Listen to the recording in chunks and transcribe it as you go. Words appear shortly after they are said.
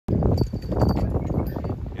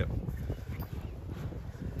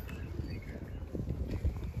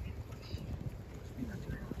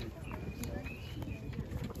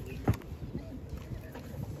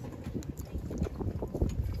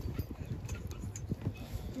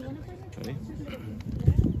Ready?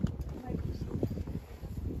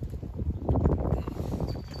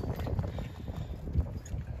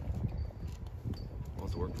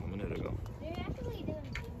 Must have worked a minute ago.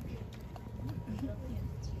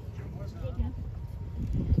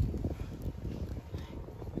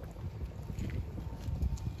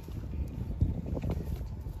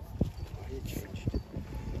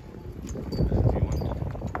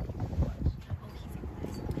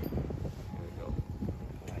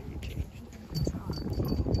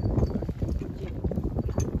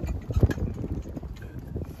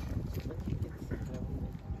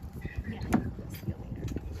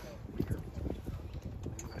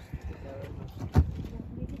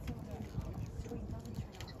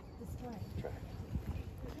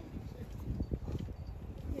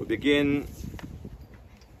 We begin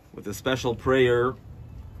with a special prayer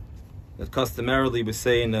that customarily we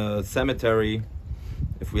say in a cemetery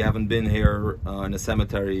if we haven't been here in a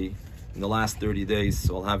cemetery in the last 30 days.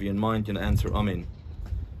 So I'll have you in mind and answer Amen.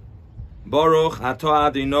 Baruch atah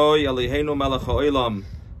Adonai Eloheinu melech ha'olam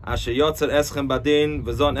asher yotzer eschem badin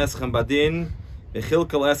v'zon eschem badin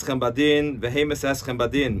v'chilkel eschem badin v'hemes eschem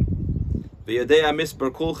badin v'yodei misper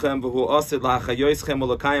kulchem v'hu osid la'achayoschem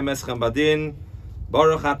u'lekayim eschem badin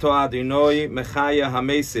Baruch atah Adonai mechaya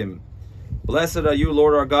hamesim. Blessed are you,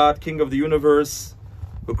 Lord our God, King of the universe,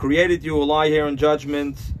 who created you who lie here in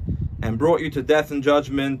judgment and brought you to death and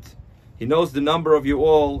judgment. He knows the number of you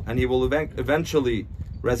all, and he will eventually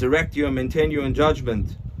resurrect you and maintain you in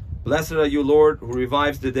judgment. Blessed are you, Lord, who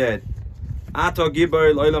revives the dead. Ato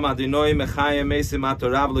gibor l'olam Adonai mechaya mesim ato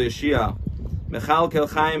rab lo yeshia mechal kel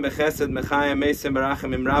chaim bechesed mechaya mesim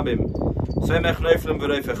berachamim rabim semech neiflim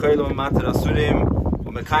v'reif echaylo mater asurim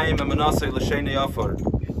u'mekayim emanasei l'shenei ofor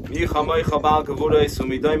mi chamoi chabal kavureis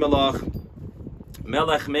u'midoi melach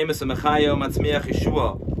melech memes u'mechaya u'matzmiach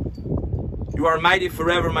Yeshua. You are mighty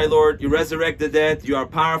forever, my Lord. You resurrect the dead. You are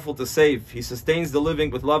powerful to save. He sustains the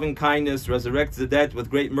living with loving kindness, resurrects the dead with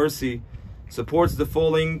great mercy, supports the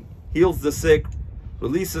falling, heals the sick,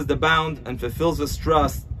 releases the bound, and fulfills his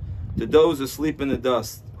trust to those who sleep in the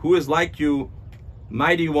dust. Who is like you,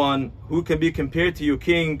 mighty one? Who can be compared to you,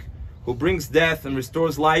 King, who brings death and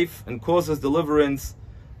restores life and causes deliverance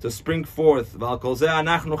to spring forth? V'al kol zeh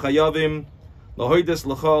anachnu chayavim lahoides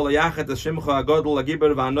l'cho layachet hashimcha agadol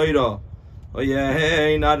hagiber v'hanoira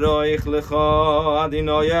oyein aroich l'cho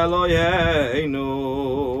Adonai Eloheinu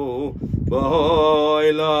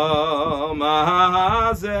b'olam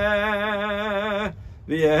hazeh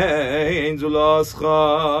v'yein zuloscha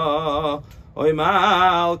oy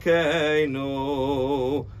malkeinu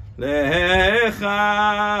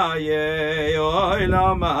lechaye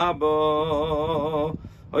olam habo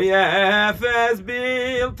oy efes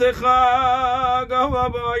biltecha gava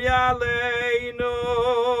boyaleinu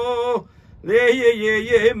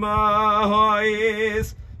leyeyemahois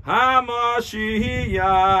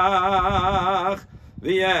hamashiach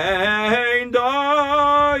v'yein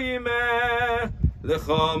doime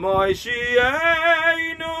lechamoy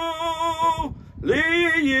shienu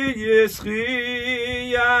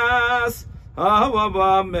liyischias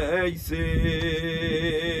hawaba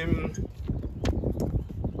meisim.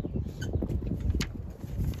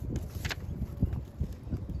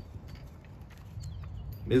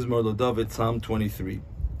 Mizmor LeDavid, Psalm 23.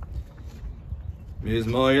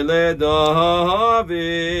 Mizmor LeDavid,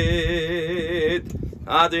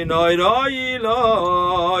 Adonai roi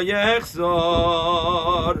lo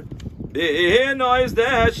yechzor, b'inois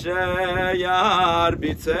deshe yar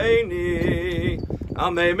bitzeini,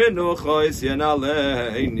 amei menuchois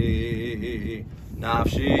yenaleini,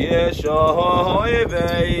 nafshi yeshoi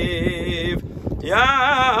veiv,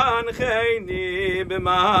 yancheini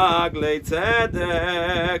b'maglei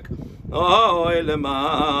tzedek, oy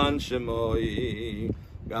leman shemoi,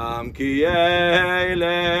 gam ki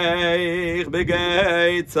eleich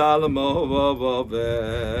begei tzalmo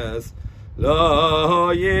voves,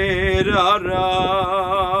 lo yirara,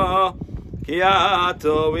 ki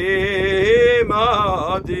ato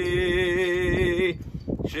imadi,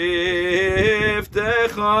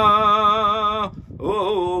 shiftecha,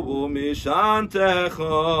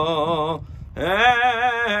 u'mishantecha,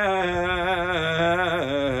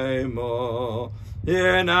 Eimo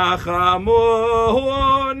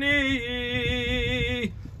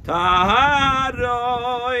Yenachamoni Taharoich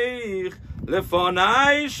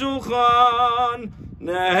Lefonai Shulchan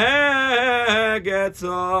Neget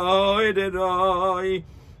Zoidroi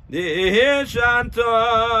Dishanto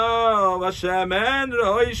Vashemen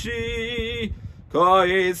Roishi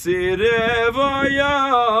Koi Sirevoyo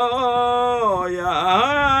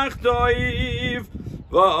Yachtoiv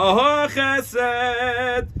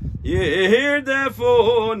V'chesed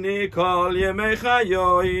Yirdefuni kol yemei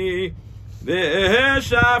chayoi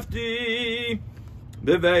ve'eshafti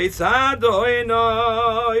beveitz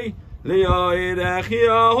Adonai li'oirech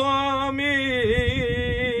yomim.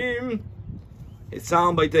 A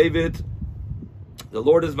psalm by David. The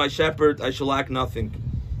Lord is my shepherd, I shall lack nothing.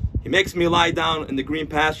 He makes me lie down in the green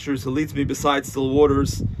pastures. He leads me beside still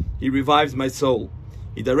waters. He revives my soul.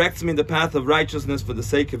 He directs me in the path of righteousness for the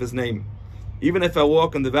sake of his name. Even if I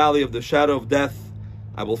walk in the valley of the shadow of death,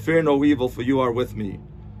 I will fear no evil, for you are with me.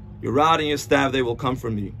 Your rod and your staff, they will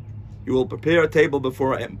comfort me. You will prepare a table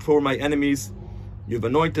before my enemies. You have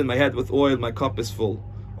anointed my head with oil, my cup is full.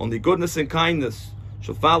 Only goodness and kindness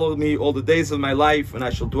shall follow me all the days of my life, and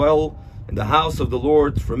I shall dwell in the house of the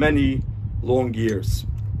Lord for many long years.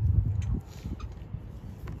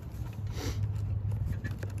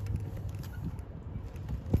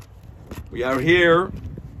 We are here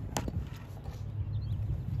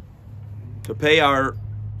to pay our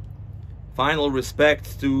final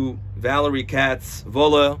respect to Valery Katz,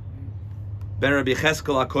 Vola, Ben Rabbi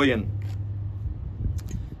Cheskel HaKoyen.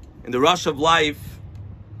 In the rush of life,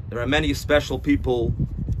 there are many special people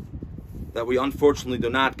that we unfortunately do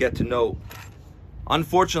not get to know.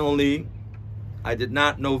 Unfortunately, I did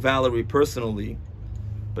not know Valery personally,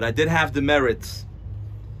 but I did have the merit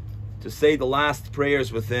to say the last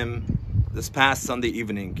prayers with him this past Sunday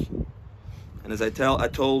evening. And as I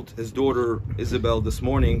told his daughter Isabel this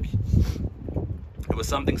morning, it was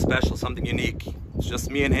something special, something unique. It's just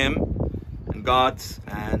me and him and God,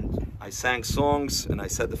 and I sang songs and I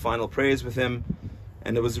said the final prayers with him,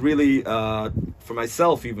 and it was really, for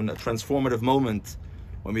myself even, a transformative moment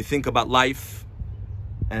when we think about life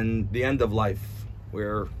and the end of life,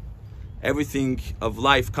 where everything of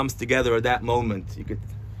life comes together at that moment. You could,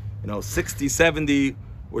 60, 70,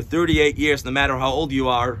 or 38 years, no matter how old you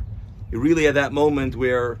are, you're really at that moment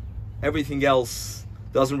where everything else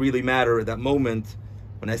doesn't really matter at that moment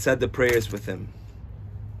when I said the prayers with him.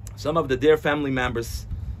 Some of the dear family members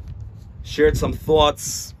shared some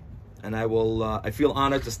thoughts, and I feel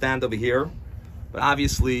honored to stand over here. But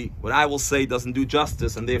obviously, what I will say doesn't do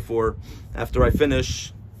justice, and therefore, after I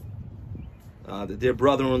finish, the dear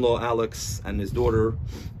brother-in-law Alex and his daughter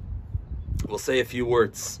will say a few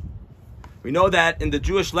words. We know that in the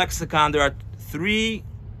Jewish lexicon there are 3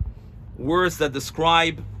 words that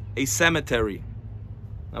describe a cemetery.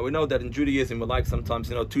 Now we know that in Judaism we like sometimes,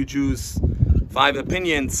 2 Jews, 5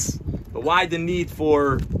 opinions. But why the need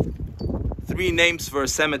for 3 names for a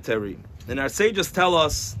cemetery? And our sages tell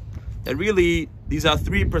us that really these are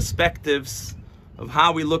 3 perspectives of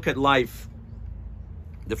how we look at life.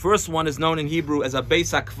 The first one is known in Hebrew as a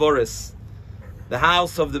Beis HaKvoros, the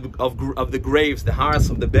house of the graves, the house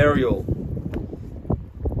of the burial.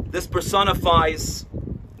 This personifies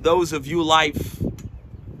those who view life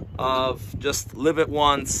of just live it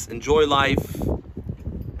once, enjoy life,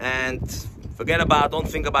 and don't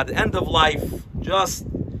think about the end of life, just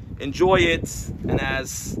enjoy it. And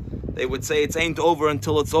as they would say, it ain't over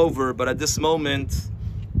until it's over. But at this moment,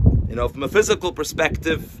 from a physical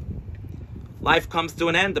perspective, life comes to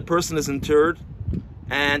an end, the person is interred,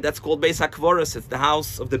 and that's called Beis HaKvoros, it's the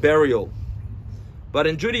house of the burial. But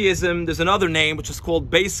in Judaism, there's another name which is called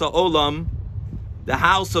Beis HaOlam, the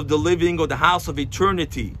house of the living, or the house of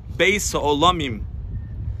eternity, Beis HaOlamim,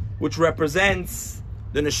 which represents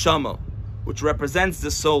the neshama, which represents the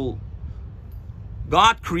soul.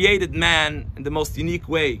 God created man in the most unique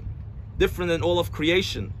way, different than all of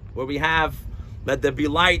creation, where we have let there be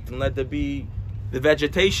light and let there be the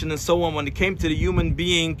vegetation and so on. When it came to the human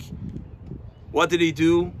being, what did he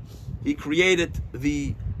do? He created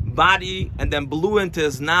the body and then blew into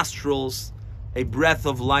his nostrils a breath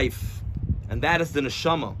of life. And that is the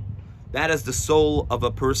neshama. That is the soul of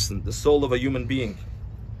a person, the soul of a human being.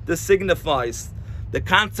 This signifies the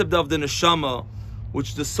concept of the neshama,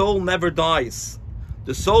 which the soul never dies.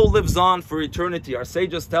 The soul lives on for eternity. Our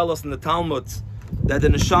sages tell us in the Talmud that the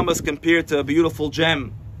neshama is compared to a beautiful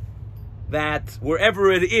gem, that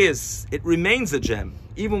wherever it is, it remains a gem.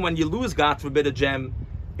 Even when you lose, God forbid, a gem,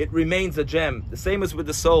 it remains a gem. The same as with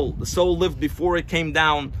the soul. The soul lived before it came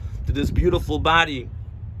down to this beautiful body,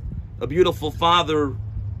 a beautiful father,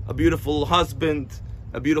 a beautiful husband,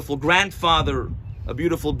 a beautiful grandfather, a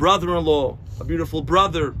beautiful brother-in-law, a beautiful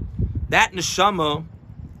brother. That neshama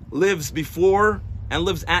lives before and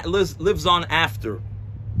lives on after.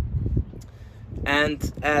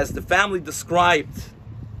 And as the family described,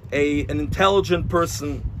 an intelligent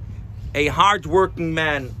person, a hard-working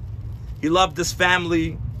man. He loved his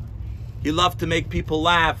family. He loved to make people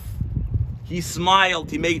laugh. He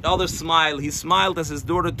smiled. He made others smile. He smiled, as his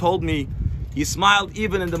daughter told me, He smiled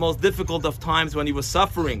even in the most difficult of times when he was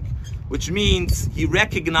suffering, which means he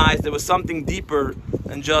recognized there was something deeper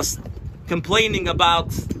than just complaining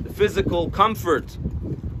about physical comfort.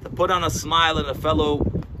 To put on a smile at a fellow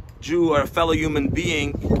Jew or a fellow human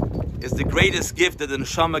being is the greatest gift that the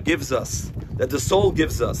neshama gives us, that the soul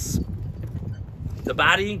gives us. The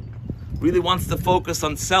body really wants to focus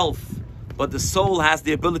on self, but the soul has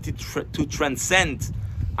the ability to transcend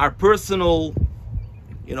our personal,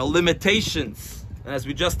 limitations. And as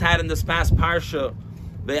we just had in this past parsha,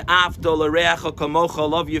 ve'afto l'reacha kamocha,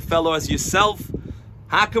 love your fellow as yourself.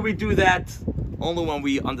 How can we do that? Only when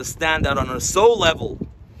we understand that on a soul level,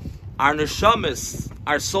 our neshamas,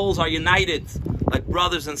 our souls are united like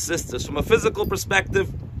brothers and sisters. From a physical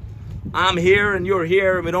perspective, I'm here and you're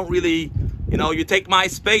here, and we don't really, you take my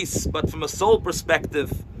space. But from a soul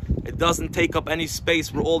perspective, it doesn't take up any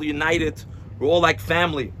space. We're all united. We're all like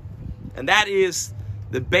family. And that is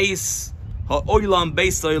the base, ha'olam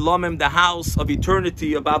beis ha'olamim, the house of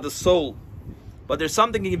eternity, about the soul. But there's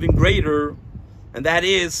something even greater, and that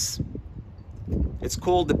is, it's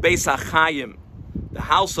called the Beis HaChayim, the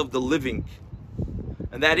house of the living.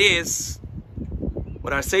 And that is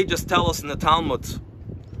what our sages tell us in the Talmud,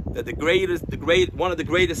 that one of the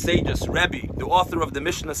greatest sages, Rebbe, the author of the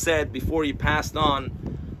Mishnah, said before he passed on,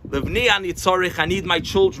 Livni ani tzarich, I need my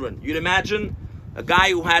children. You'd imagine a guy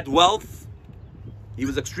who had wealth. He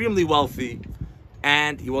was extremely wealthy,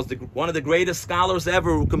 and he was one of the greatest scholars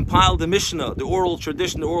ever who compiled the Mishnah, the oral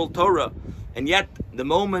tradition, the oral Torah. And yet, the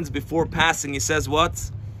moments before passing, he says,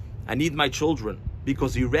 what? I need my children.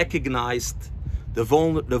 Because he recognized the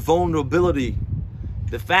vulnerability,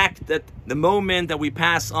 the fact that the moment that we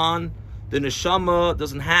pass on, the neshama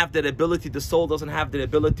doesn't have that ability, the soul doesn't have that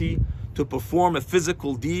ability to perform a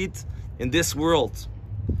physical deed in this world.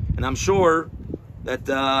 And I'm sure that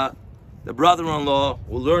the brother-in-law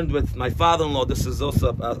who learned with my father-in-law, this is also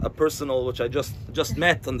a personal, which I just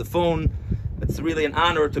met on the phone. It's really an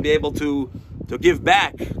honor to be able to give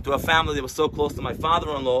back to a family that was so close to my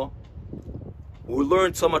father-in-law, who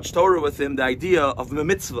learned so much Torah with him, the idea of a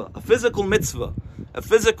mitzvah, a physical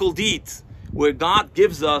deed, where God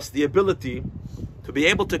gives us the ability to be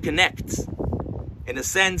able to connect in a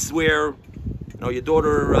sense where, your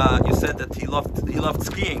daughter, you said that he loved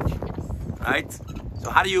skiing, right? So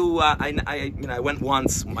how do you, I went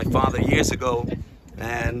once with my father years ago,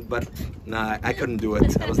 but I couldn't do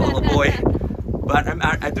it. I was a little boy. But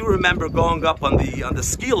I do remember going up on the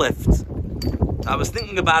ski lift. I was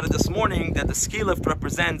thinking about it this morning, that the ski lift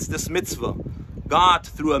represents this mitzvah. God,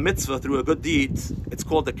 through a mitzvah, through a good deed, it's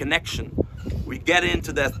called the connection. We get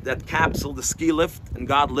into that capsule, the ski lift, and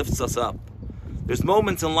God lifts us up. There's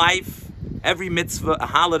moments in life, every mitzvah, a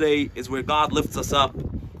holiday, is where God lifts us up.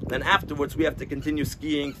 Then afterwards, we have to continue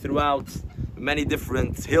skiing throughout many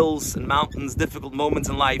different hills and mountains, difficult moments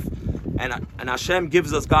in life. And Hashem God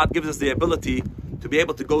gives us the ability to be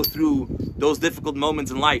able to go through those difficult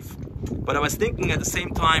moments in life. But I was thinking at the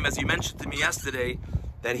same time, as you mentioned to me yesterday,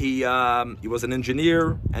 that he was an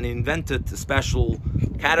engineer and he invented a special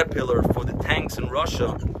caterpillar for the tanks in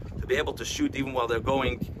Russia to be able to shoot even while they're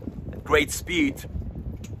going at great speed.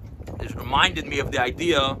 It reminded me of the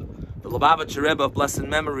idea the Lubavitcher Rebbe of blessed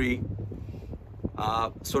memory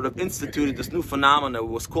sort of instituted this new phenomenon. It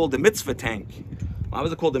was called the mitzvah tank. Why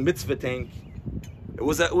was it called the mitzvah tank? It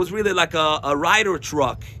was really like a rider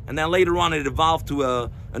truck, and then later on it evolved to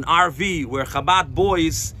an RV where Chabad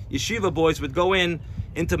boys, yeshiva boys, would go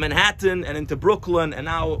into Manhattan and into Brooklyn and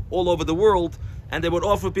now all over the world, and they would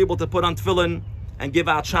offer people to put on tefillin and give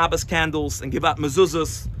out Shabbos candles and give out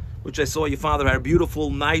mezuzahs, which I saw your father had a beautiful,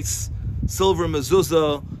 nice silver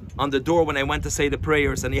mezuzah on the door when I went to say the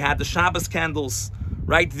prayers, and he had the Shabbos candles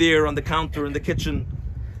right there on the counter in the kitchen.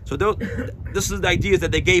 So this is the ideas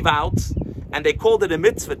that they gave out, and they called it a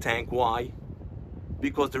mitzvah tank. Why?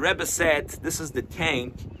 Because the Rebbe said this is the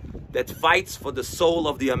tank that fights for the soul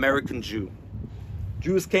of the American Jew.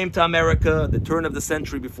 Jews came to America at the turn of the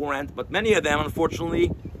century beforehand, but many of them,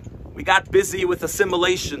 unfortunately, we got busy with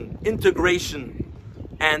assimilation, integration,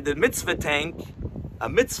 and the mitzvah tank, a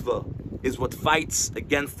mitzvah, is what fights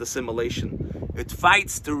against assimilation. It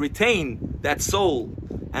fights to retain that soul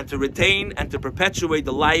and to retain and to perpetuate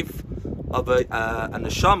the life of a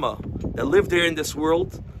neshama that lived here in this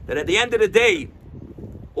world, that at the end of the day,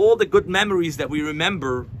 all the good memories that we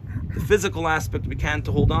remember, the physical aspect, we can't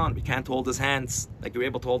hold on. We can't hold his hands like we were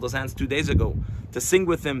able to hold his hands 2 days ago, to sing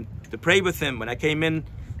with him, to pray with him. When I came in,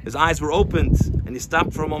 his eyes were opened and he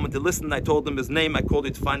stopped for a moment to listen. I told him his name. I called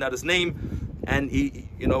him to find out his name, and he,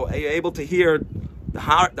 able to hear the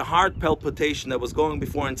heart palpitation that was going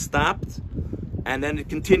before and stopped, and then it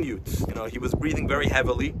continued. He was breathing very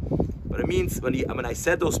heavily, But it means when I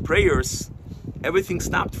said those prayers, everything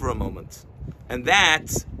stopped for a moment. And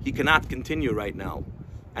that he cannot continue right now.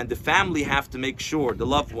 And the family have to make sure, the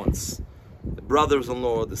loved ones, the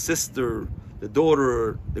brothers-in-law, the sister, the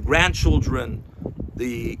daughter, the grandchildren,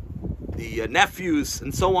 the nephews,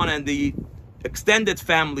 and so on, and the extended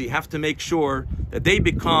family have to make sure that they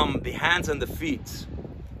become the hands and the feet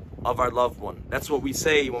of our loved one. That's what we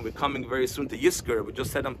say when we're coming very soon to Yizkor. We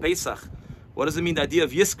just said on Pesach. What does it mean, the idea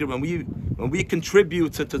of Yizkor? When we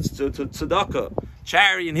contribute to tzedakah,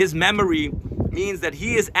 charity in his memory, means that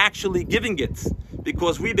he is actually giving it,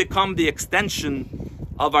 because we become the extension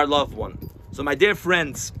of our loved one. So my dear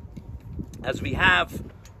friends, as we have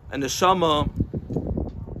a neshama,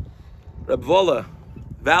 Reb Vola,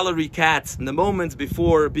 Valery Katz, in the moments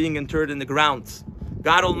before being interred in the ground,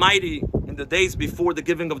 God Almighty, in the days before the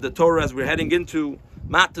giving of the Torah, as we're heading into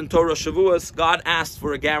Matan Torah Shavuos, God asked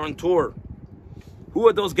for a guarantor. Who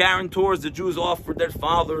are those guarantors? The Jews offered their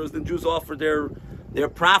fathers, the Jews offered their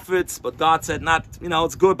prophets, but God said, not,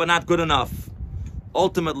 it's good, but not good enough.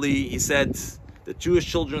 Ultimately, he said, the Jewish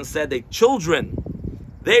children said,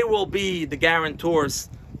 they will be the guarantors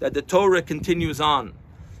that the Torah continues on.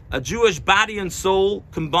 A Jewish body and soul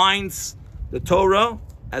combines the Torah,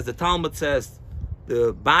 as the Talmud says,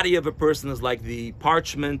 the body of a person is like the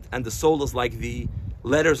parchment and the soul is like the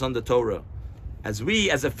letters on the Torah. As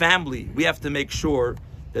a family, we have to make sure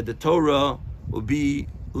that the Torah will be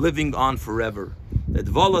living on forever. That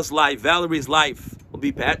Vola's life, Valery's life, will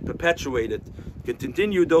be perpetuated. Can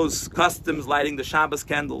continue those customs, lighting the Shabbos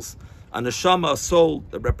candles. A neshama, a soul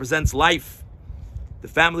that represents life. The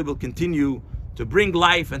family will continue to bring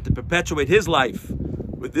life and to perpetuate his life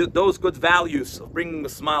with those good values of bringing a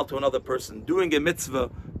smile to another person, doing a mitzvah,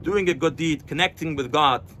 doing a good deed, connecting with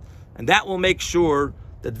God. And that will make sure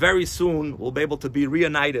that very soon we'll be able to be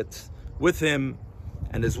reunited with him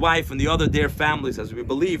and his wife and the other dear families, as we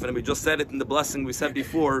believe, and we just said it in the blessing we said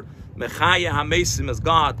before, Mechaya HaMesim, as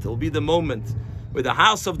God. It will be the moment where the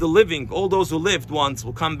house of the living, all those who lived once,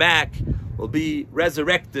 will come back, will be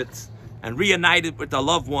resurrected and reunited with our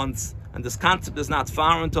loved ones. And this concept is not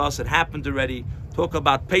foreign to us, it happened already. Talk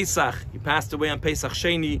about Pesach, he passed away on Pesach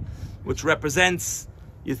Sheni, which represents,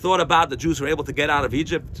 you thought about the Jews were able to get out of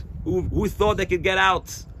Egypt. Who thought they could get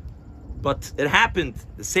out? But it happened.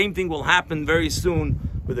 The same thing will happen very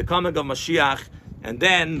soon with the coming of Mashiach, and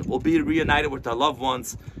then we'll be reunited with our loved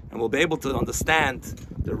ones, and we'll be able to understand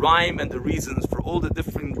the rhyme and the reasons for all the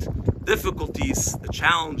different difficulties, the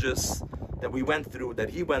challenges that we went through,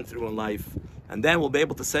 that he went through in life. And then we'll be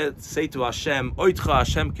able to say to Hashem, Oitcha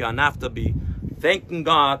Hashem ki anaftabi, thanking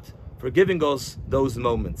God for giving us those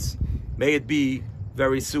moments. May it be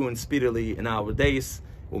very soon, speedily in our days.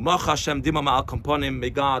 Umach Hashem dimam al komponim, may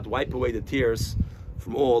God wipe away the tears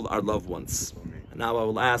from all our loved ones. And now I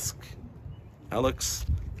will ask Alex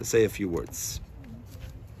to say a few words.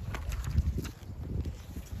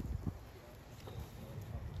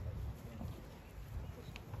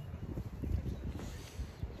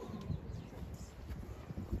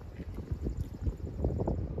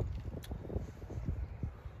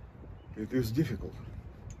 It is difficult.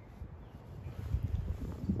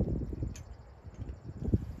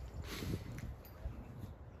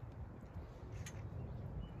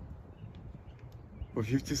 For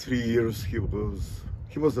 53 years he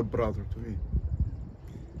was a brother to me.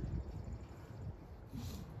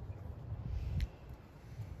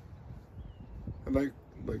 And like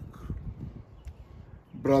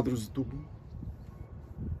brothers do,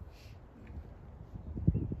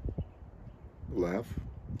 laugh,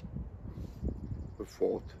 we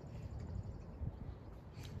fought,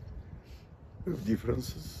 we have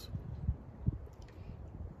differences.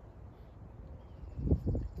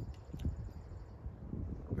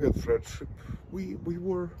 We had friendship. We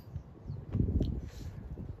were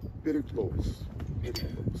very close, very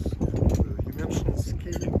close. You mentioned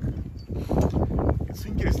skiing. It's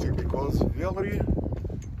interesting because Valery,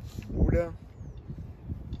 Buddha,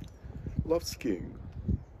 loved skiing.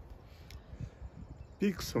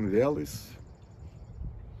 Peaks and valleys,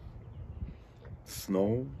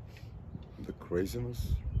 snow, the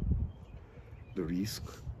craziness, the risk,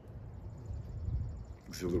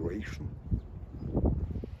 exhilaration,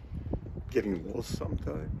 getting lost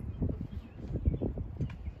sometime.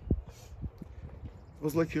 It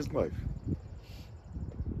was like his life.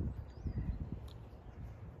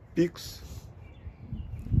 Peaks,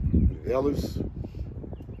 and valleys, and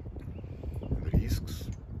risks,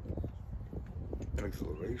 and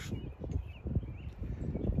exhilaration,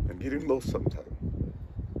 and getting lost sometime.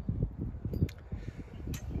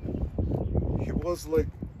 He was like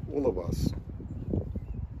all of us.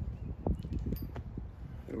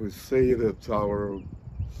 And We say that our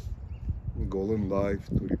goal in life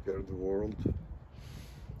to repair the world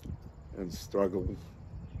and struggle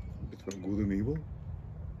between good and evil.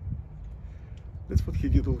 That's what he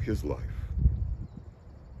did all his life.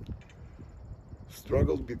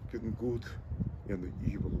 Struggled between good and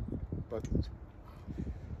evil, but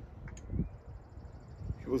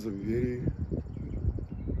he was a very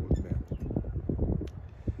good man.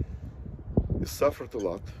 He suffered a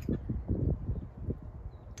lot.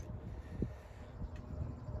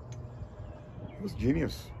 He was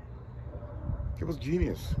genius. He was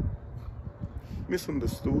genius.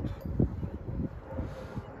 Misunderstood.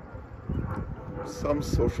 Some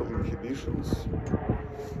social inhibitions.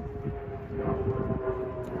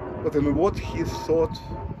 But in what he thought,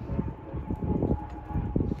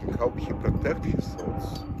 and how he protected his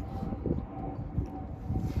thoughts,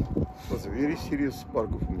 was a very serious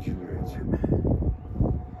spark of ingenuity.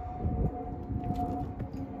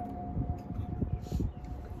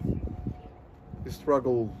 He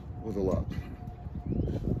struggled with a lot.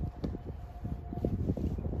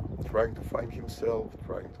 Trying to find himself,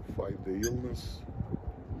 trying to fight the illness.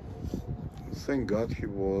 Thank God he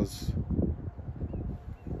was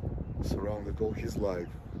surrounded all his life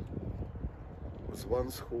with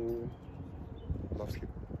ones who loved him.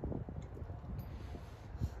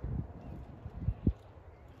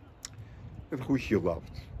 And who he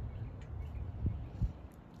loved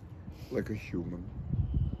like a human.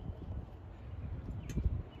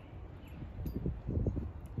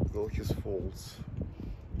 With all his faults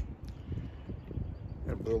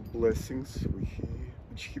and all blessings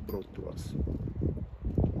which he brought to us.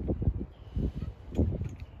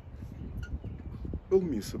 We'll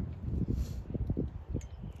miss him.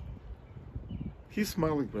 He's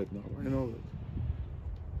smiling right now, I know that.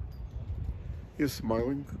 He's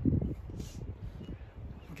smiling,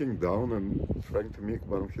 looking down and trying to make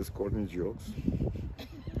one of his corny jokes.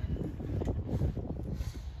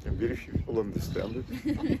 And very few people understand it.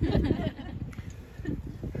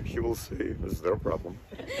 He will say, it's their problem.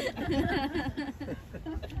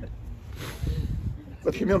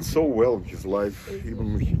 But he meant so well in his life,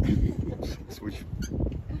 even when he did things which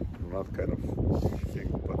are not kind of thing,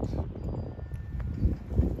 but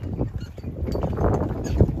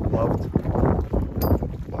he loved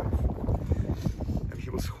life. And he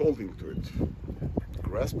was holding to it,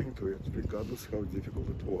 grasping to it, regardless how difficult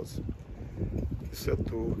it was. He said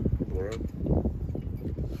to Laura a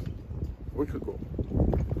week ago,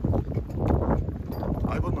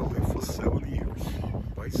 I want to live for 7 years.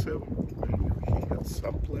 By 7. He had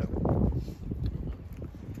some plan.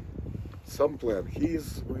 Some plan. He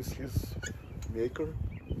is with his maker.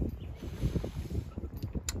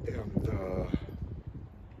 And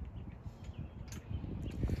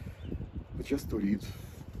just to read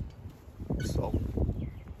a psalm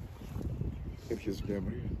in his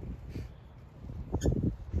memory.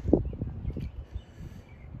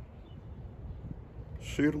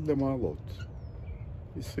 Shir lemalot.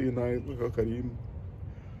 Isinai l'hakarim.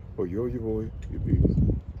 Oyo yevoi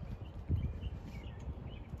yibim.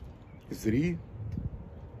 Zri.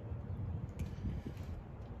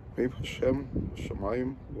 Mev Hashem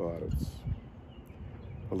shamayim v'aretz.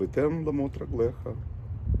 Aliten lamot raglecha.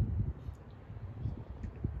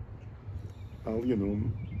 Al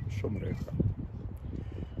yanum shomrecha.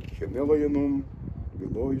 Chenela yanum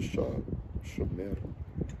v'lo isha shomer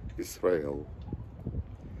Israel.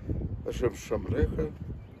 Hashem shomrecha.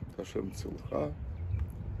 Hashem tzilcha.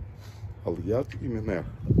 Al yad imenech.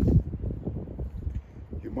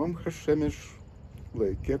 Yimam Hashemesh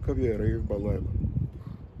leikeka v'yarev balev.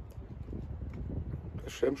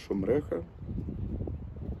 Hashem shomrecha.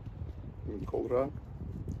 Kol ra.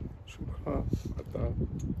 Shemcha. Ata.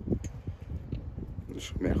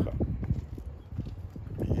 Shmecha.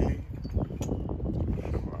 Yeh.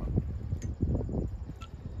 Shema.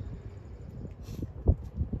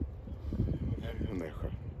 Necha.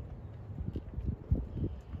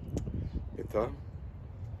 Eta.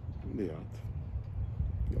 Liat.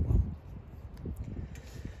 Yomam.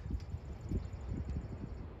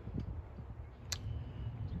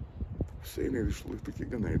 Все не вийшли в такий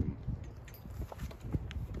ганейден.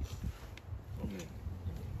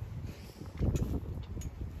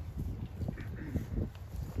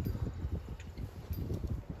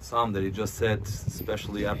 Psalm that he just said,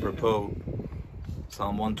 especially apropos,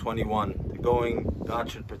 Psalm 121, God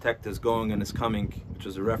should protect his going and his coming, which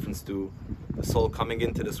is a reference to the soul coming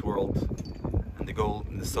into this world and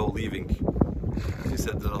the soul leaving. He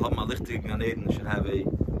said that Allah Malichti Gan Eden should have a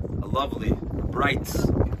lovely, bright.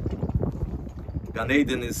 Gan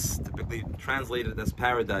Eden is typically translated as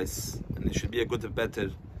paradise, and it should be a good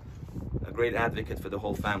better, a great advocate for the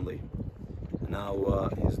whole family. And now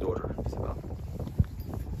his daughter, Isabel.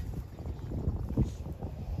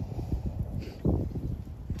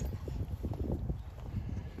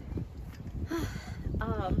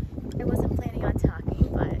 I wasn't planning on talking,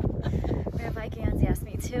 but Rabbi Gans asked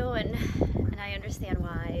me to, and I understand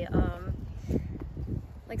why.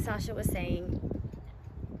 Like Sasha was saying,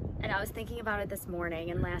 and I was thinking about it this morning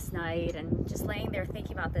and last night, and just laying there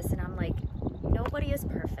thinking about this, and I'm like, nobody is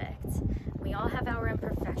perfect. We all have our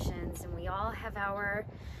imperfections, and we all have our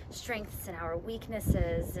strengths and our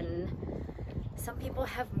weaknesses, and some people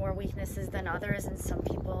have more weaknesses than others, and some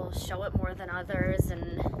people show it more than others,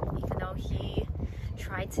 and even though he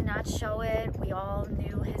tried to not show it, we all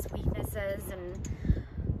knew his weaknesses, and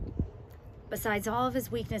besides all of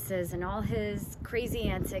his weaknesses and all his crazy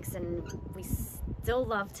antics, and we still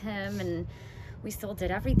loved him, and we still did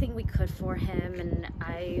everything we could for him, and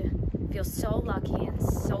I feel so lucky and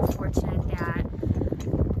so fortunate that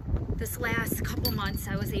this last couple months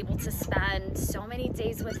I was able to spend so many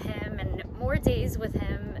days with him, and more days with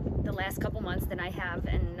him the last couple months than I have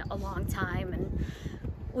in a long time, and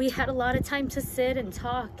we had a lot of time to sit and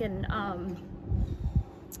talk, and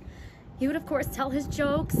he would of course tell his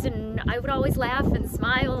jokes, and I would always laugh and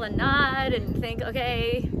smile and nod and think,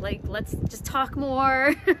 okay, like, let's just talk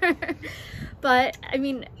more. But I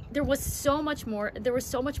mean, there was so much more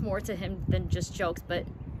to him than just jokes, but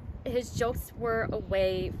his jokes were a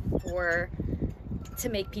way to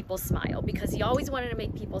make people smile, because he always wanted to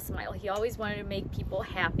make people smile. He always wanted to make people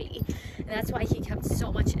happy, and that's why he kept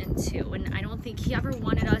so much into. And I don't think he ever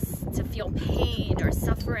wanted us to feel pain or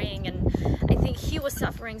suffering, and I think he was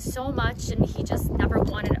suffering so much, and he just never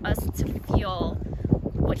wanted us to feel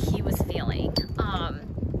what he was feeling.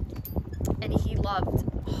 And he loved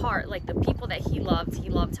hard, like the people that he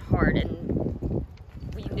loved hard, and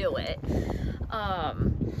we knew it.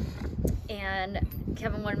 And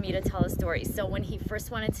Kevin wanted me to tell a story. So when he first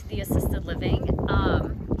went into the assisted living,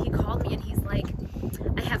 he called me and he's like,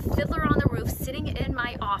 I have Fiddler on the Roof sitting in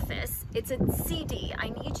my office. It's a CD. I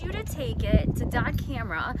need you to take it to dot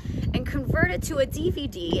camera and convert it to a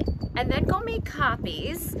DVD, and then go make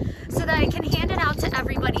copies so that I can hand it out to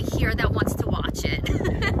everybody here that wants to watch it.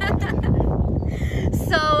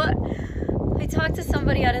 So I talked to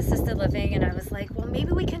somebody at assisted living, and I was like, well,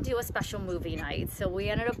 maybe we can do a special movie night. So we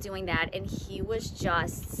ended up doing that, and he was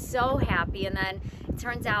just so happy. And then it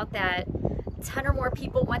turns out that 10 or more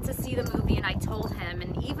people went to see the movie, and I told him,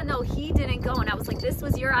 and even though he didn't go, and I was like, this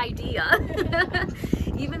was your idea,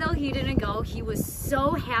 even though he didn't go, he was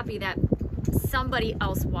so happy that somebody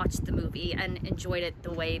else watched the movie and enjoyed it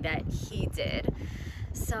the way that he did.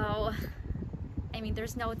 So I mean,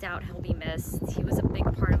 there's no doubt he'll be missed. He was a big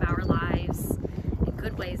part of our lives, in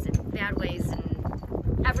good ways and bad ways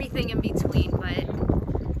and everything in between.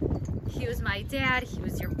 But he was my dad, he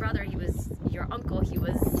was your brother, he was your uncle, he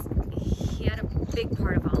had a big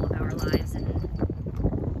part of all of our lives. And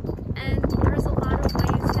there's a lot of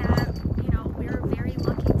ways that, you know, we're very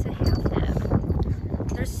lucky to have him.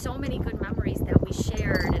 There's so many good memories that we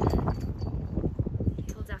shared, and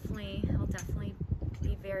he'll definitely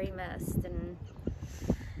be very missed. And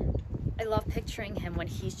I love picturing him when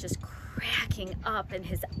he's just cracking up, and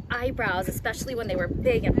his eyebrows, especially when they were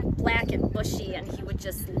big and black and bushy, and he would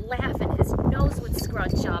just laugh and his nose would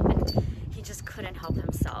scrunch up, and he just couldn't help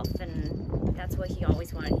himself. And that's what he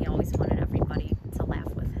always wanted. He always wanted everybody to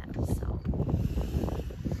laugh with him. So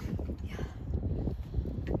yeah.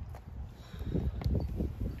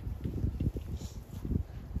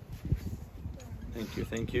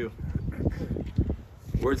 Thank you.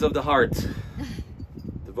 Words of the heart.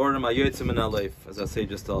 As I say,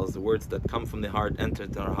 just tells the words that come from the heart enter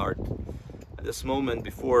into our heart. At this moment,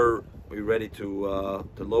 before we're ready to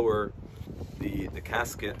lower the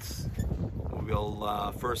caskets,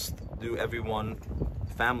 we'll first do everyone,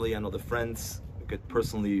 family and other friends, you could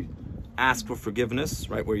personally ask for forgiveness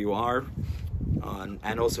right where you are,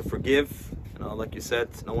 and also forgive. You know, like you said,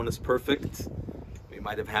 no one is perfect. We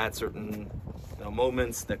might have had certain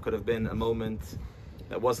moments that could have been a moment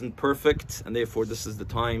that wasn't perfect, and therefore this is the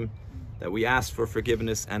time that we ask for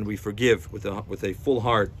forgiveness and we forgive with a full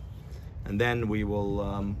heart. And then we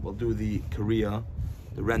will we'll do the kriya,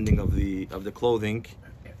 the rending of the clothing,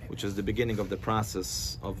 which is the beginning of the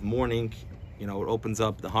process of mourning. You know, it opens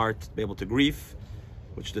up the heart to be able to grieve,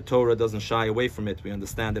 which the Torah doesn't shy away from it. We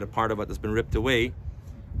understand that a part of it has been ripped away,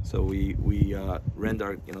 so we rend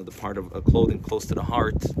our the part of clothing close to the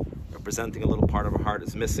heart, representing a little part of our heart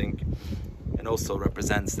is missing. And also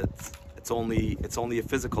represents that it's only a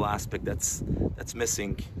physical aspect that's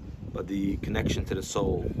missing, but the connection to the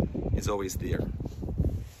soul is always there.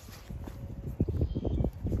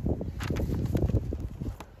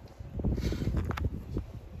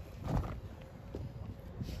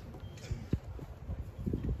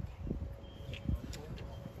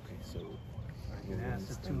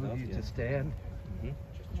 two of you to stand.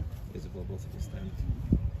 Isabel, both of you stand.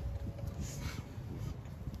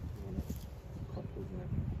 Couple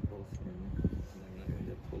them both in, and then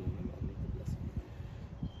they're pulling them out. Make the blessing.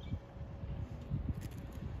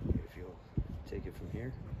 If you'll take it from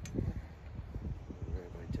here,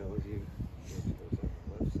 Rabbi tells you, it goes on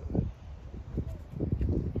the left side.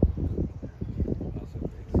 Also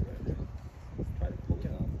makes that. Try to pull it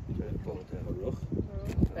out. Try to pull it down.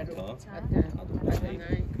 Baruch. Atah.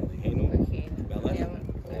 Adonai. Eloheinu. Melech.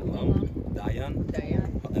 Olam. Dayan.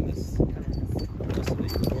 Ha'emes. Blessed be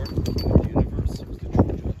the Lord, the King of the universe, who is the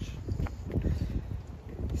true judge.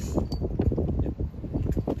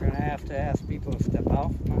 We're going to have to ask people to step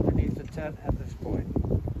out from underneath the tent at this point.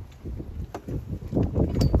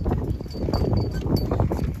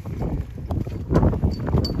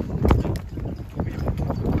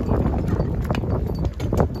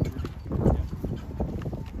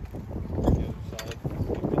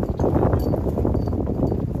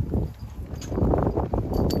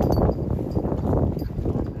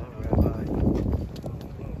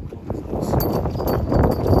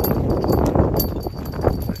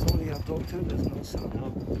 There's no sound.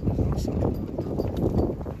 There's no sound.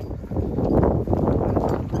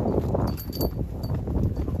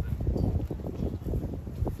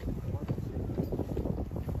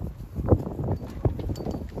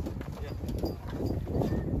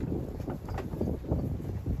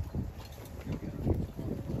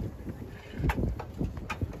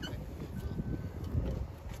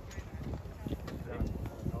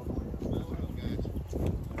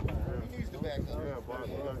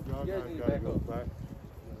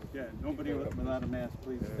 Yeah, nobody without a mask,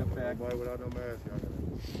 please step back. Nobody without no mask, y'all.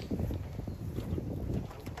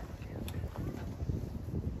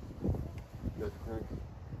 Good, thanks.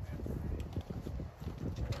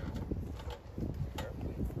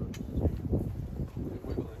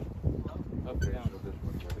 Up and down.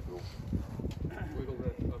 Wiggle it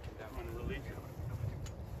up and down. Release it.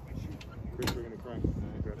 Chris, we're gonna crank.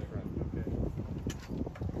 Grab the crank. Okay.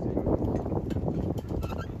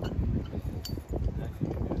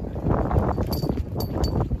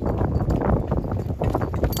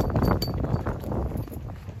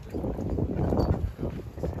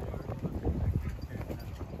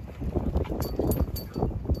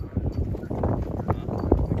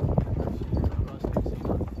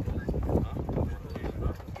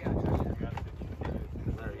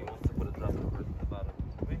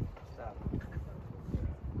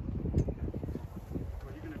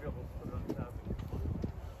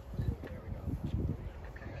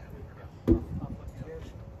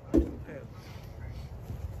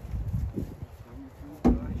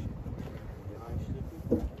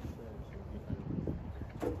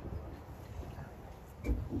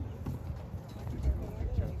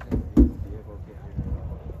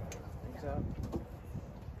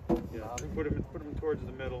 Put them towards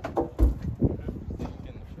the middle. Okay.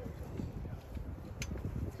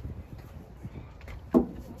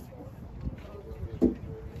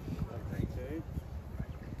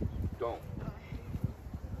 Don't.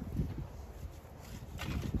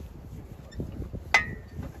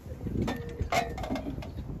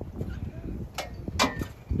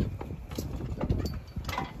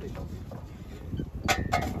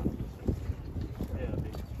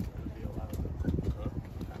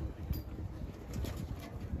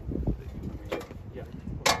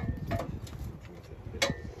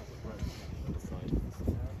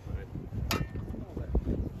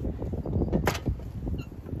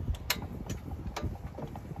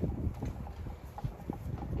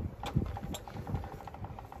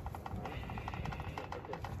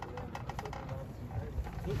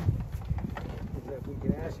 If we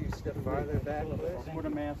can ask you to step farther back, please. Put a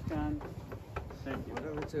mask on. Thank you. One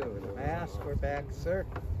of the two, a mask or back, sir.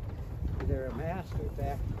 Either a mask or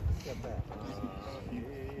back, step back.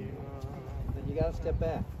 Then you gotta step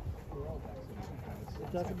back.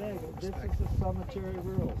 It doesn't matter, this is the cemetery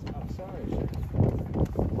rules, I'm sorry.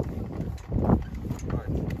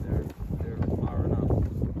 They're far enough.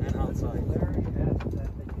 And outside. Larry asked that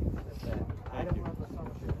they step back. I don't want the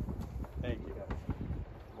cemetery. Thank you.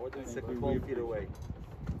 More than 12 feet away.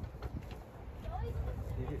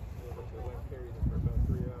 For about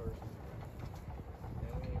 3 hours.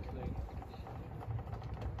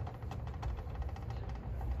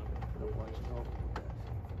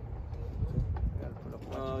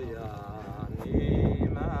 Oh yeah,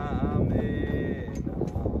 Nima Mena,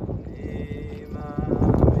 Nima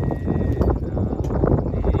Mena,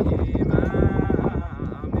 Nima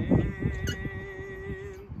Min,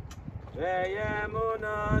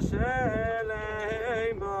 Veyemuna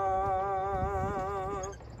Shelema,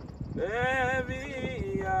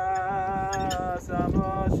 Bevi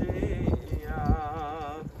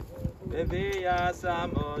Moshiach, Bevias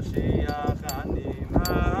Moshiach, Ani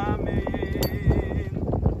Mamin,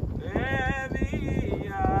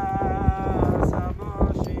 Bevias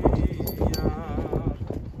Moshiach,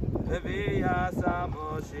 Bevias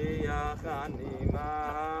Moshiach, Ani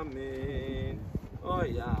Mamin,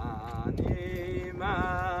 Oy Ani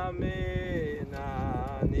Mamin,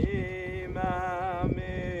 Ani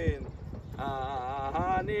Mamin,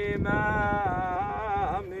 Ani Mamin,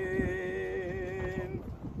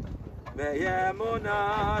 Be'emuna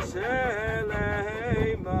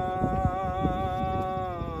Sheleima,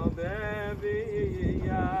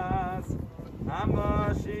 Bevias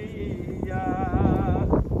HaMashiach,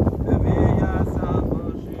 Bevias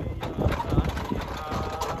HaMashiach,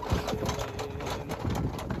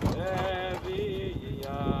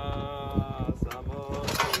 Bevias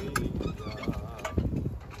HaMashiach,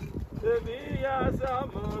 Bevias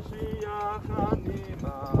HaMashiach, Ani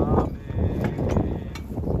Mamin,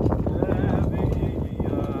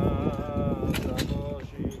 Bevias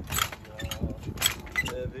HaMashiach,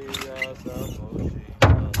 Bevias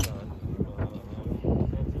HaMashiach,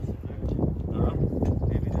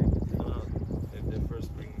 Maybe if they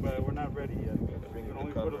first bring, But we're not ready yet. We can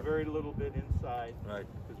only put a very little bit inside. right.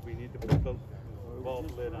 Because we need to put the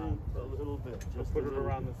bulb lid on. A little bit. Just put it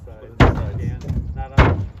around the side. Put it on the sides. Again, not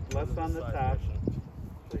on, less on the Side top. portion.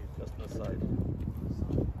 Just on the side.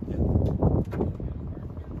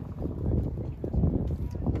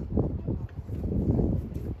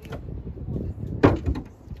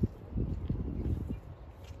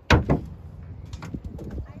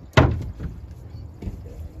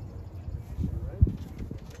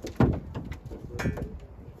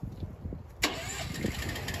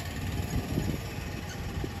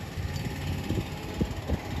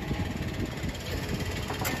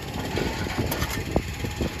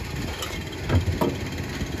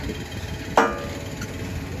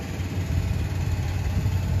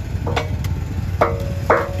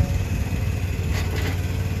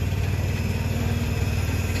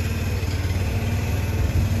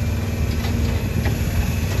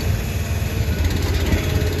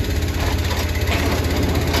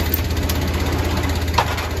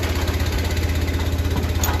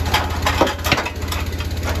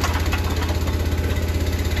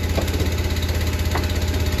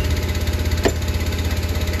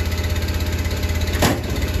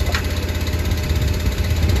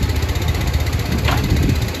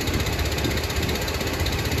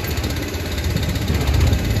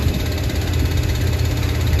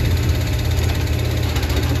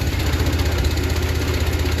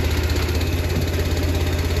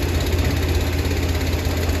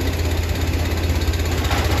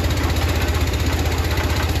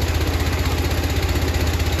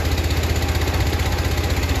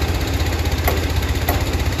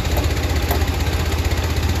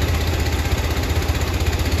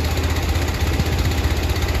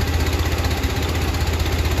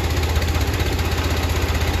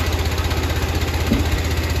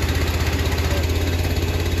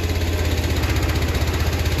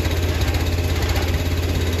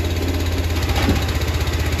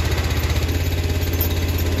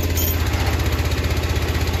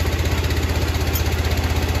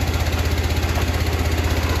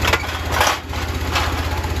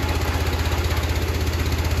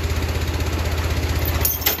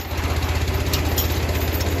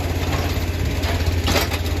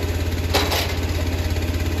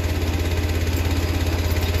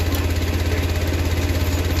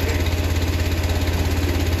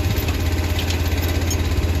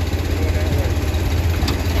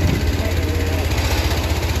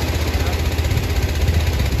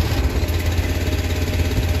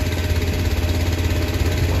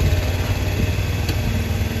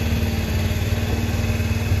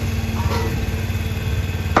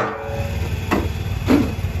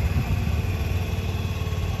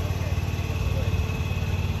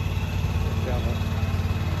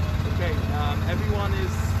 Everyone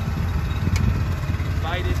is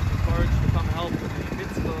invited, encouraged to come help with the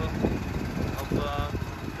mitzvah of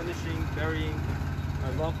finishing, burying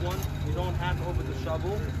our loved one. You don't hand over the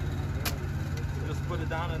shovel. You just put it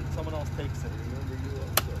down and someone else takes it.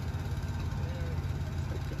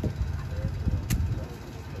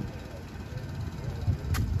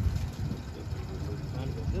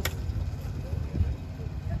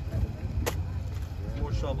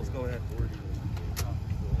 More shovels, go ahead.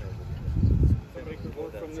 Somebody could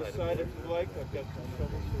work from this side if you like. I've got some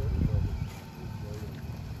shovels here.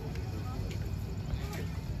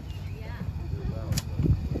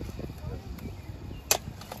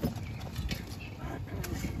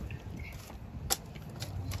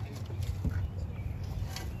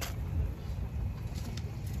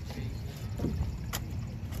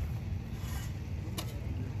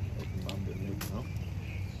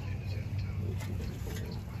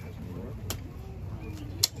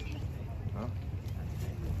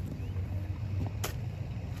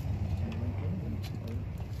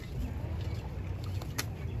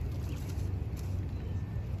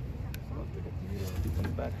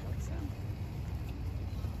 back.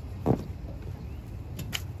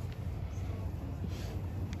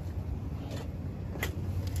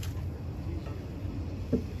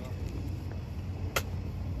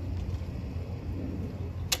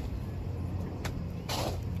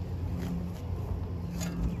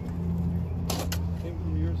 Came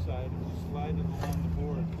from your side, and you slide it along the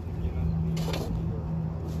board. You get underneath.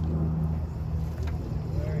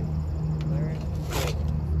 Larry. Larry.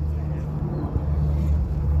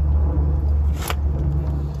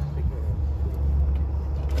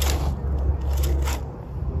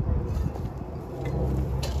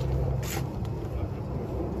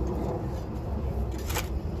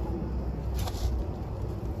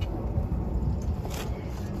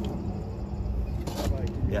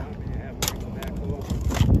 Yeah.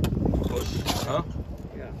 Push, huh?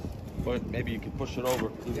 Yeah. But maybe you could push it over.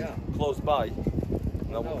 Yeah. Close by.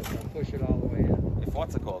 No, don't push it all the way in. If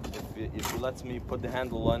what's it called? If it lets me put the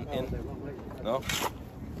handle on Oh, in. they won't let you. No?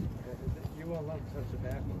 You won't let them touch the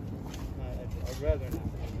back one. I'd rather not.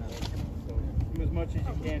 So, do as much as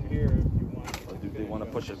you can here if you want. Or do they want to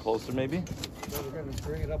push it closer maybe? So we're going to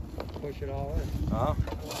bring it up, push it all in. Huh?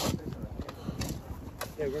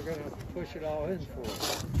 Okay, we're going to push it all in for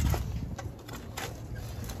it.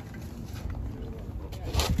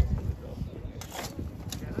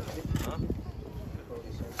 Huh?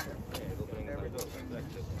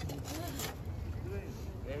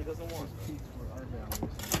 Maybe doesn't want.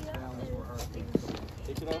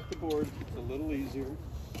 Take it off the board. It's a little easier.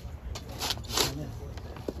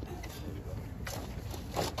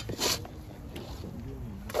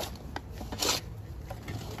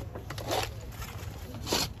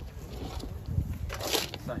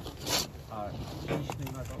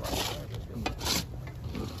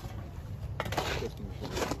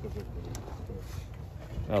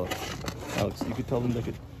 Alex, you could tell them they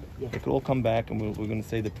could all come back, and we're going to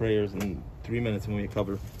say the prayers in 3 minutes when we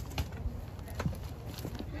cover.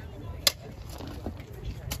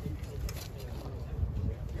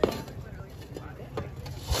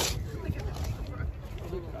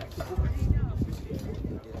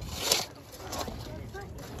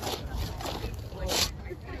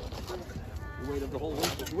 The weight of the whole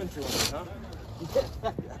winter on it, huh?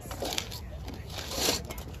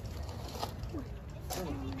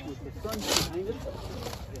 With the sun behind it.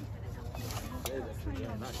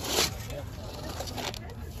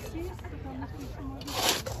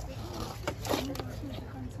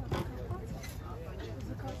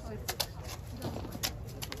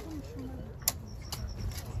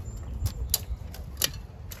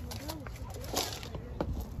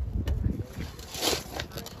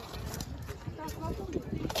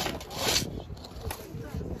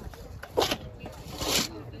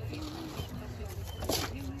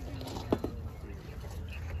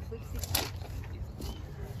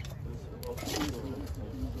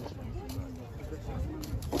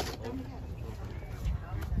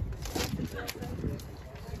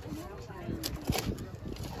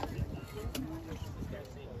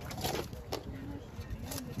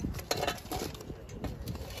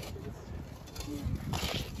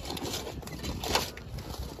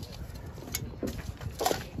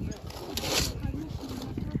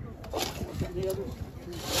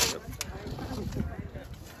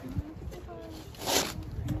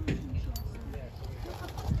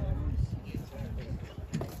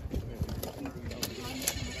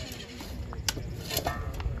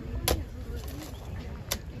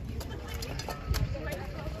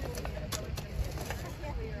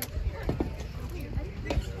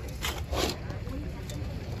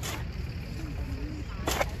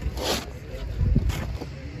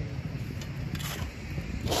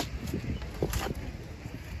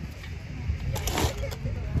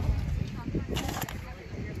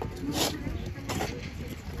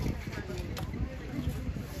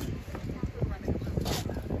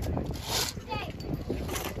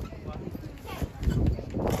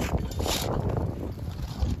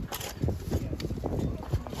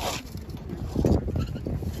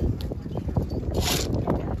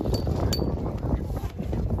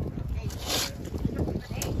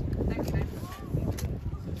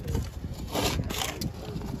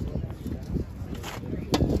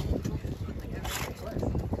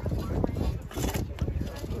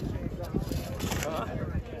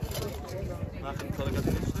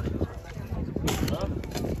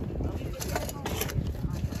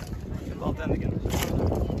 Well done again.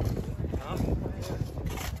 Huh?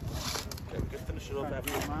 Okay, we can finish it off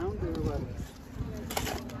after. Round or what?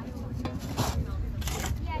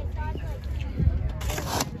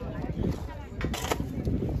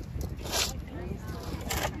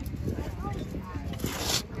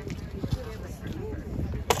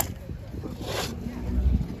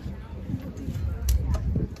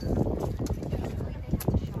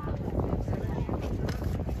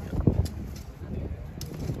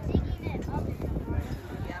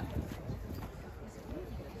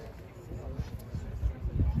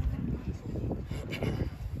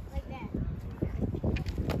 Like that.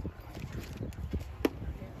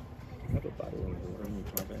 Have a bottle of water in your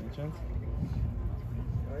car by any chance?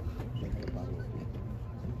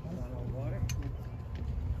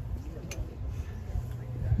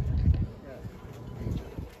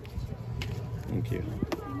 Thank you.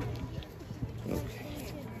 Okay.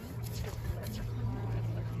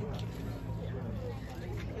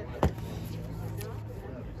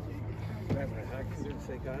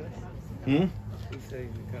 Hmm?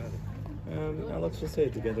 Now let's just say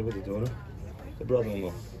it together with the daughter, the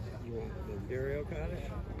brother-in-law. Imperial Kaddish?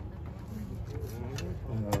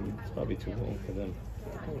 It's probably too long for them.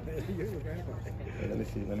 You're the grandpa. Okay, let me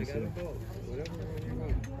see. I got them both. Whatever you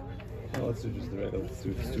want. No, let's do just the regular. It's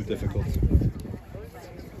too difficult.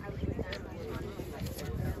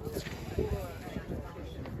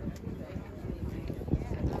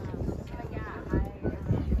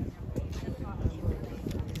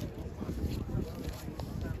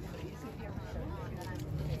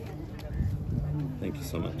 Thank you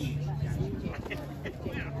so much.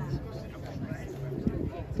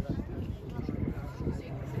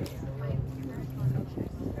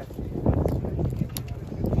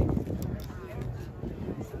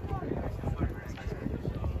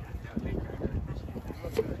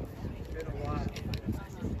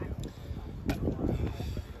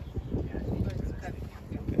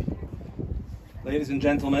 Ladies and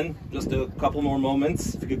gentlemen, just a couple more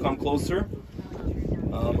moments. If you could come closer,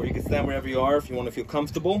 or you can stand wherever you are if you want to feel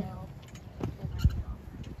comfortable.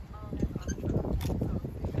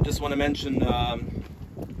 I just want to mention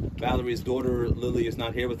Valery's daughter Lily is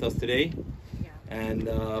not here with us today, and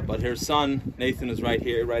but her son Nathan is right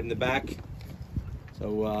here, right in the back.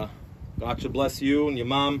 So God should bless you and your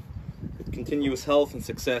mom with continuous health and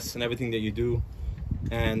success in everything that you do.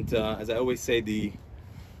 And as I always say, the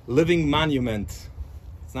living monument.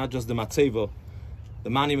 It's not just the matzeva, the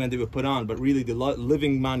monument that we put on, but really the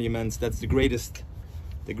living monuments. That's the greatest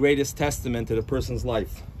testament to the person's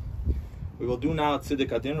life. We will do now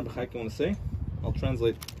Tziddik Adin. Rabbi Chaikin, want to say? I'll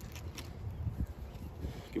translate.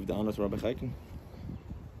 Give the honor to Rabbi Chaikin.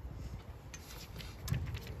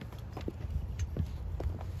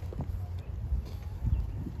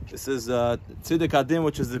 This is Tziddik Adin,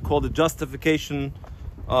 which is called the justification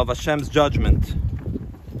of Hashem's judgment.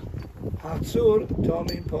 Hatzur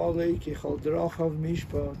Tomin Poli Ki Chol Drochav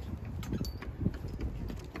Mishpat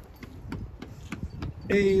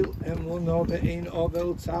Eil Emuno Ve'ein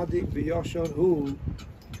Ovel Tzadik V'Yoshor Hu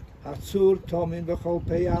Hatzur Tomin V'Chol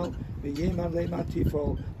Peyal V'Yemar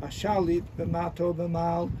Le'Matifol Ashalit V'Mato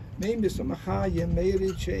V'Mal Me'mis Machayim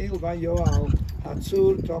Meirit She'el V'Yoal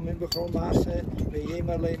Hatzur Tomin V'Chol Mase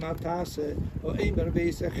V'Yemar Le'Matase O'Emer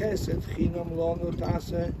V'Yse Chesed Chinom Lo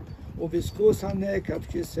Nutase ובזכוס הנקב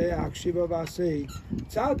כיסא הקשיבה ועשי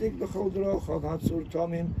צדיק בכל דרוכיו הצור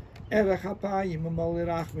תומים ערך אפיים ומול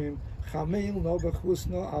רחמים חמיל נו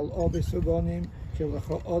בחוסנו על אובס ובונים כי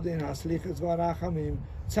לכו עודן הסליחס והרחמים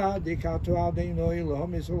צדיק עתו עדינו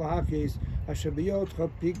אלוהמיס ולהקיס אשר ביותך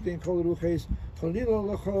פיקדין כל רוחס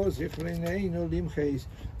חלילו לכו זכריננו למחס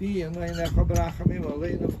ויענינך ברחמים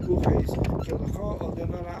עלינו פקוחס כי לכו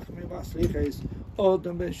עודן הרחמים והסליחס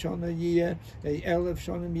Odem b'shana yiyeh, elef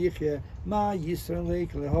shanim yichye, ma yisrael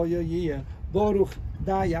leik lehoya yiyeh, Baruch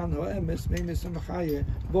dayan ha'emes memes ha'machaye,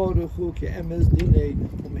 Baruch hu ki emes dinei,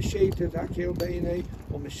 u'meshetet hakel beinei,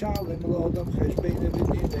 u'meshalem l'odam chesh beinei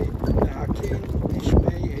v'dinei, v'hakel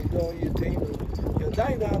nishmei edo yitenu,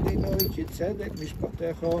 Yodayna adinoi ki tzedek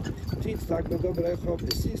mishpatecho, titzak b'dobrecho,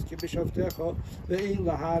 v'sis ki b'shavtecho, ve'in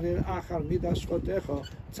laharir achar midashvotecho,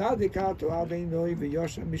 tzadikato adinoi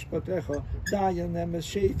v'yoshem mishpatecho, dayan emes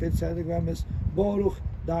sheifet tzedek v'emes, Baruch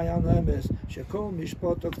dayan emes, shekol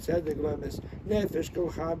mishpatok tzedek v'emes, nefesh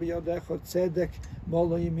kol chabi yodecho tzedek,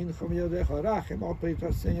 molo yimincho v'yodecho, rachem al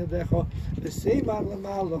peitas yodecho, v'seimar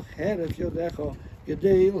l'maloch heref yodecho,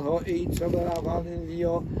 Gedeil ha'eitz v'ravan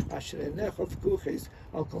liyo, asher enecho v'kuches,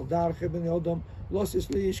 al kol darche ben yodom, losis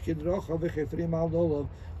liish kidrocha v'chefrim al dolov,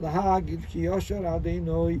 lahagid ki yosher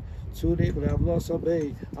adinoi, tzurib ravlos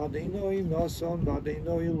obei, adinoi noson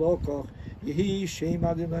v'adinoi lokoch, yehi shem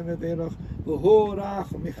adinoi meverach, v'hu rach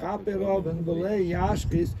v'michaper oven v'lei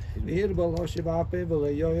yashchis, v'hirbal hoshev ape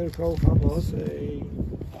v'lei yoyer kol chamosei.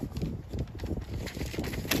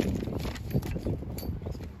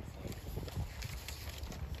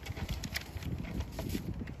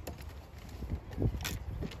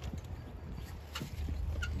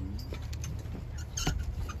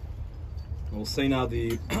 We'll say now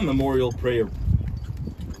the memorial prayer.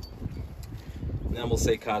 And then we'll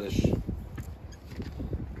say Kaddish.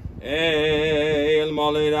 El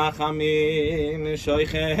molei rachamim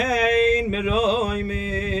shoichein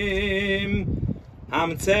meroimim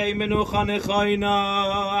Hamtzei menucha nechoina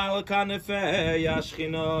al kanefei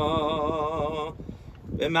ashchina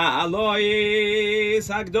B'ma'alois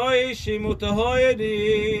hagdoishim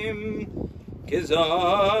u'tahoirim Kizohar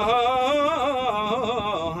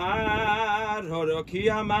horoki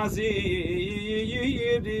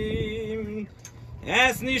amazirim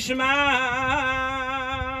Es nishmas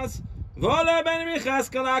Vola ben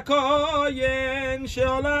Michaskel HaKoyen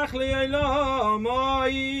Sheolach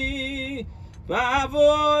li'olamoi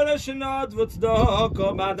V'avor shenot v'tzdoko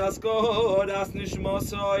b'daskor as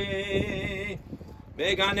nishmosoi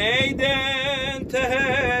Began Eden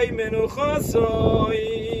tehei menuchosoi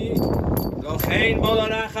Lochein bol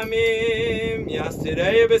harachamim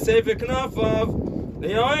Yastirei b'sefer knafav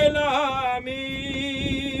li'olamim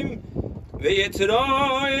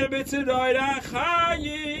V'yitzroir b'tzroir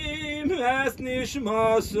achayim Es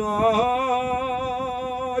nishmosoi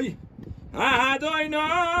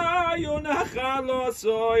Adonai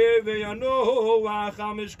unachalosoi V'yanuach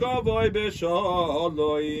hamishkovoi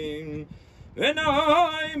b'sholoim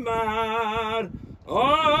V'noimar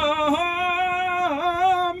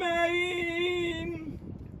Amen.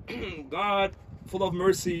 God, full of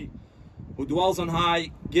mercy, who dwells on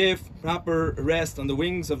high, give proper rest on the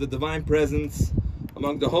wings of the divine presence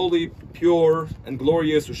among the holy, pure, and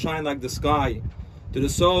glorious who shine like the sky, to the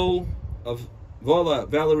soul of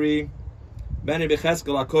Valery, Ben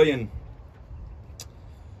Berkowitz-Kumin-Bookatz.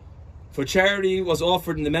 For charity was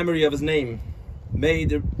offered in the memory of his name. May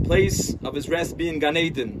the place of his rest be in Gan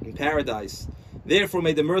Eden, in paradise. Therefore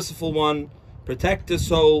may the merciful one protect his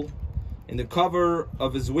soul in the cover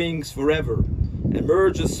of his wings forever, and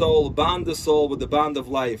merge his soul, bond the soul with the bond of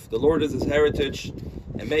life. The Lord is his heritage,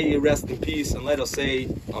 and may he rest in peace, and let us say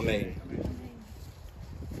Amen.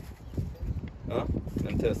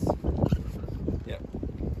 And test. Yeah.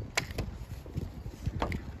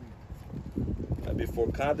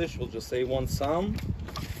 Before Kaddish, we'll just say one psalm,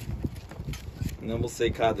 and then we'll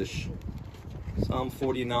say Kaddish. Psalm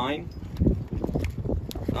 49.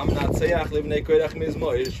 I'm not sayach livnei koirach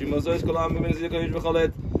mizmoir. Shimozois kolam ben zikoish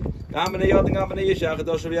b'cholet. Gam b'nei yad gam b'nei yishach.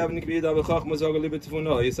 Dosh v'yav nikvid avachach mozog libet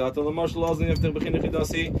tfuno. Yisat alamosh lazin yefter b'chin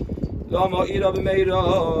chidasi. Lama ira b'meira.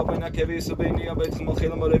 B'na kevis u'beini abeit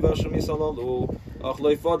chmachil amarei v'asham yisalalu. Ach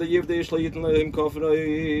loifad yivde ish loyitn lehim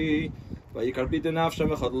kofrei. ויקרבית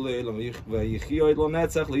נפשם אחד לעולם ויחיו לו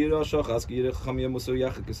נצח לירא שחס כי ירא חכם ימוסו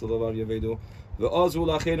יחד כסלבר יבדו ועזו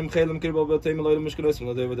לאחרים חילם קרבו בתי מלאי משקלס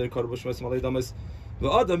ונדב דר קרבוש מס מלאי דמס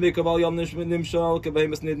ואדם בקבל ים נמשל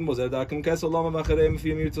כבהמס נדמו זה דקם כסל למה ואחריהם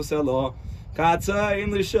פי מירצו סלו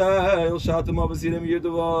קצאין לשאל שעתם ובזירם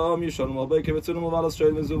ירדוvam ישלם ובקר וצורם ובלס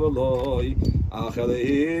שואל וזובלוי אך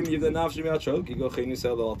עליהם יבדה נפשם יתשל כי גוחני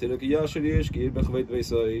סלו תראה כי ישר ישקיר בחבית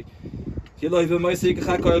ביסוי Kiloi ve moisik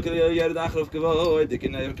khakoy yer dachruf gewoy dik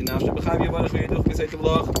in ev knafsh bekhayb yevar khoy doch gesayt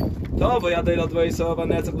vlog tov ya de lat vayso van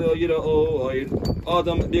netzach le yira o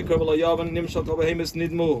adam bikabel yavan nimshot over hemis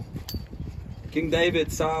nidmu. King David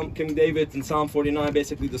in Psalm 49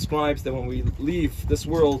 basically describes that when we leave this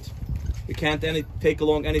world we can't take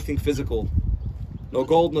along anything physical, no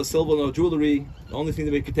gold, no silver, no jewelry. The only thing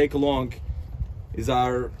that we can take along is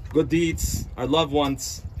our good deeds, our loved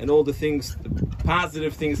ones, and all the things, the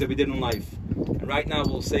positive things that we did in life. And right now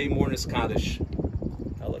we'll say Mornis Kaddish.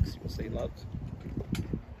 Alex, you will say loud.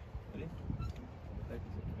 Ready?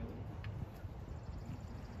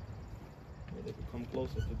 Maybe come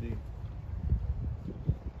closer to the...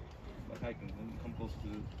 Like I can come closer to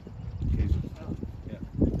the case. Yeah.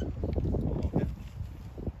 Okay.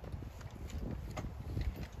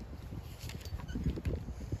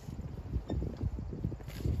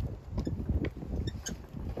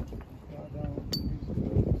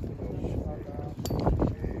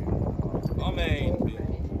 Amen.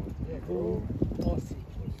 Amen.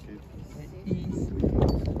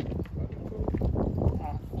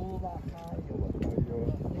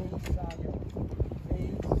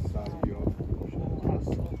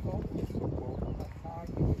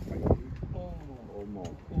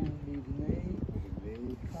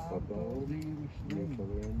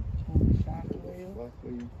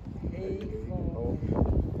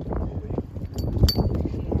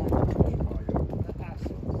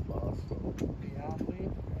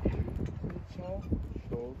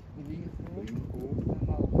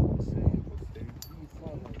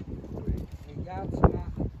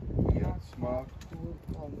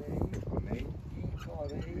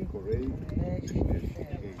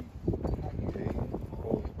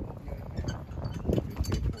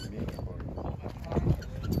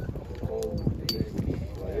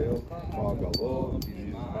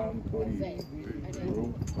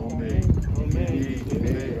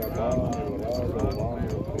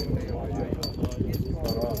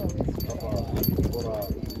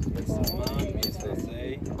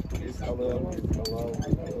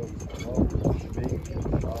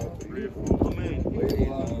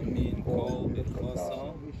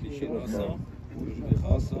 Rosso,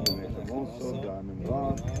 Rosso, Mosso, Damen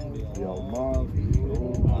Rav, Amen. Yalma,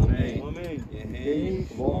 Amen. Yehi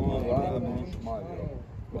Shlomo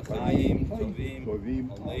Rabbi Chaim Tovim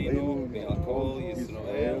Aleinu Ve'Akol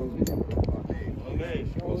Yisrael.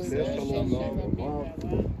 Oseh Shalom,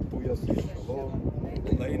 Uyaseh Shalom.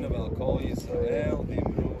 Aleinu Ve'Akol Yisrael.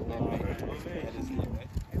 Dimru Amen. That is love,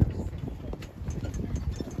 right?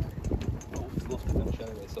 Oh, it's love to finish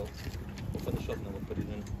anyway, so we'll finish up and then we'll put it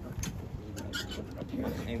in.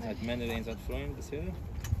 Eins hat Männer, eins hat Freunde, das here.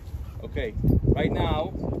 Okay, right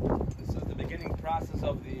now, this is the beginning process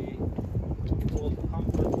of the called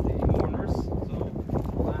comfort